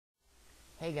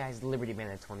Hey guys, Liberty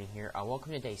Bandit 20 here.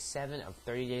 Welcome to day 7 of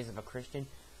 30 Days of a Christian.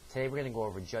 Today we're going to go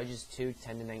over Judges 2,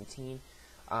 10-19.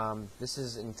 This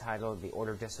is entitled The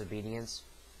Order of Disobedience.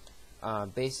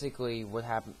 Basically,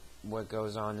 what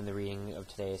goes on in the reading of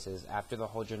today is after the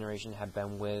whole generation had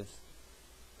been with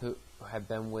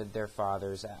their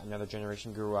fathers, another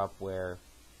generation grew up where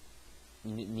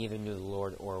neither knew the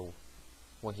Lord or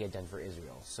what He had done for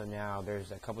Israel. So now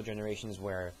there's a couple generations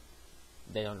where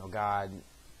they don't know God,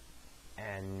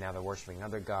 and now they're worshiping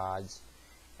other gods,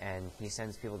 and He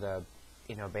sends people to,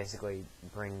 basically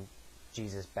bring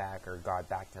Jesus back or God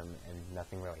back to them, and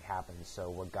nothing really happens.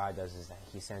 So what God does is that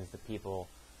He sends the people,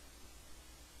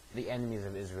 the enemies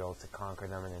of Israel, to conquer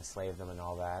them and enslave them and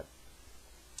all that.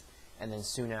 And then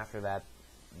soon after that,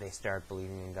 they start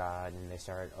believing in God, and they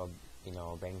start,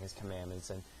 obeying His commandments,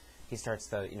 and He starts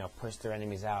to, push their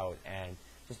enemies out, and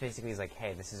just basically He's like,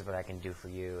 hey, this is what I can do for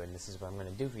you, and this is what I'm going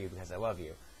to do for you because I love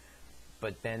you.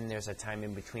 But then there's a time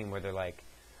in between where they're like,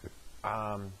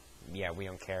 yeah, we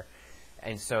don't care.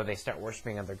 And so they start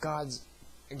worshiping other gods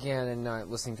again and not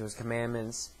listening to His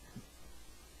commandments.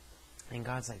 And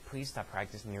God's like, please stop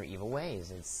practicing your evil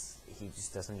ways. He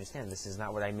just doesn't understand. This is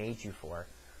not what I made you for.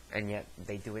 And yet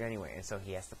they do it anyway. And so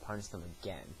He has to punish them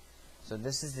again. So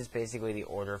this is just basically the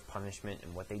order of punishment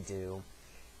and what they do.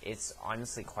 It's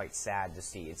honestly quite sad to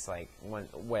see. It's like,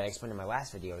 what I explained in my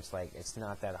last video, it's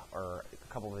not that, or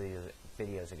a couple of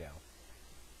videos ago,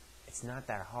 it's not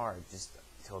that hard just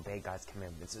to obey God's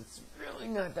commandments. It's really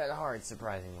not that hard,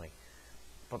 surprisingly.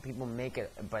 But people make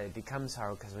it, but it becomes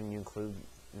hard because when you include,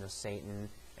 Satan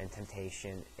and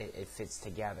temptation, it fits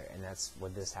together, and that's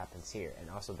what this happens here. And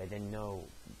also, they didn't know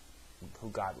who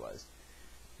God was.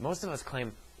 Most of us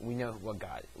claim we know who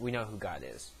God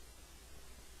is.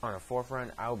 On the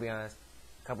forefront, I will be honest,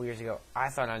 a couple years ago, I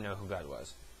thought I knew who God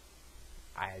was.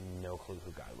 I had no clue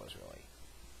who God was, really.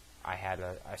 I had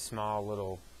a small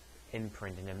little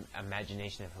imprint and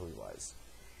imagination of who He was.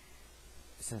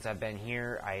 Since I've been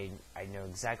here, I know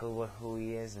exactly who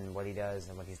He is and what He does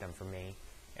and what He's done for me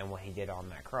and what He did on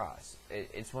that cross.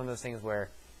 It's one of those things where,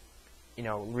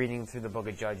 reading through the book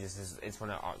of Judges it's one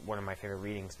of my favorite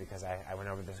readings because I went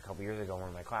over this a couple years ago in one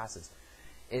of my classes.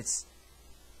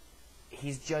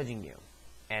 He's judging you.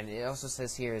 And it also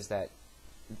says here is that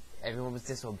everyone was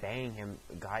disobeying Him.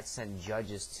 God sent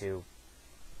judges to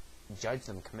judge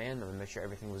them, command them, and make sure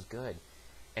everything was good.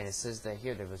 And it says that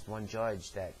here there was one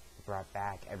judge that brought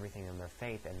back everything in their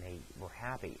faith, and they were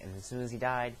happy. And as soon as he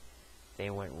died, they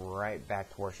went right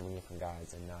back to worshiping different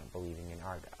gods and not believing in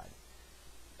our God.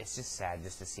 It's just sad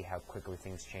just to see how quickly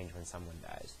things change when someone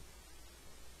dies.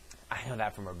 I know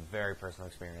that from a very personal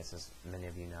experience, as many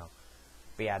of you know.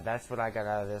 But yeah, that's what I got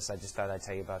out of this. I just thought I'd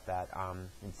tell you about that.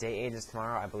 Day 8 is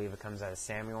tomorrow. I believe it comes out of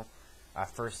Samuel.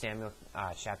 1 Samuel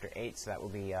chapter 8, so that will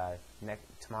be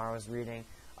tomorrow's reading.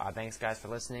 Thanks guys for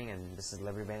listening, and this is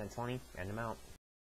Liberty Bandit 20, and I'm out.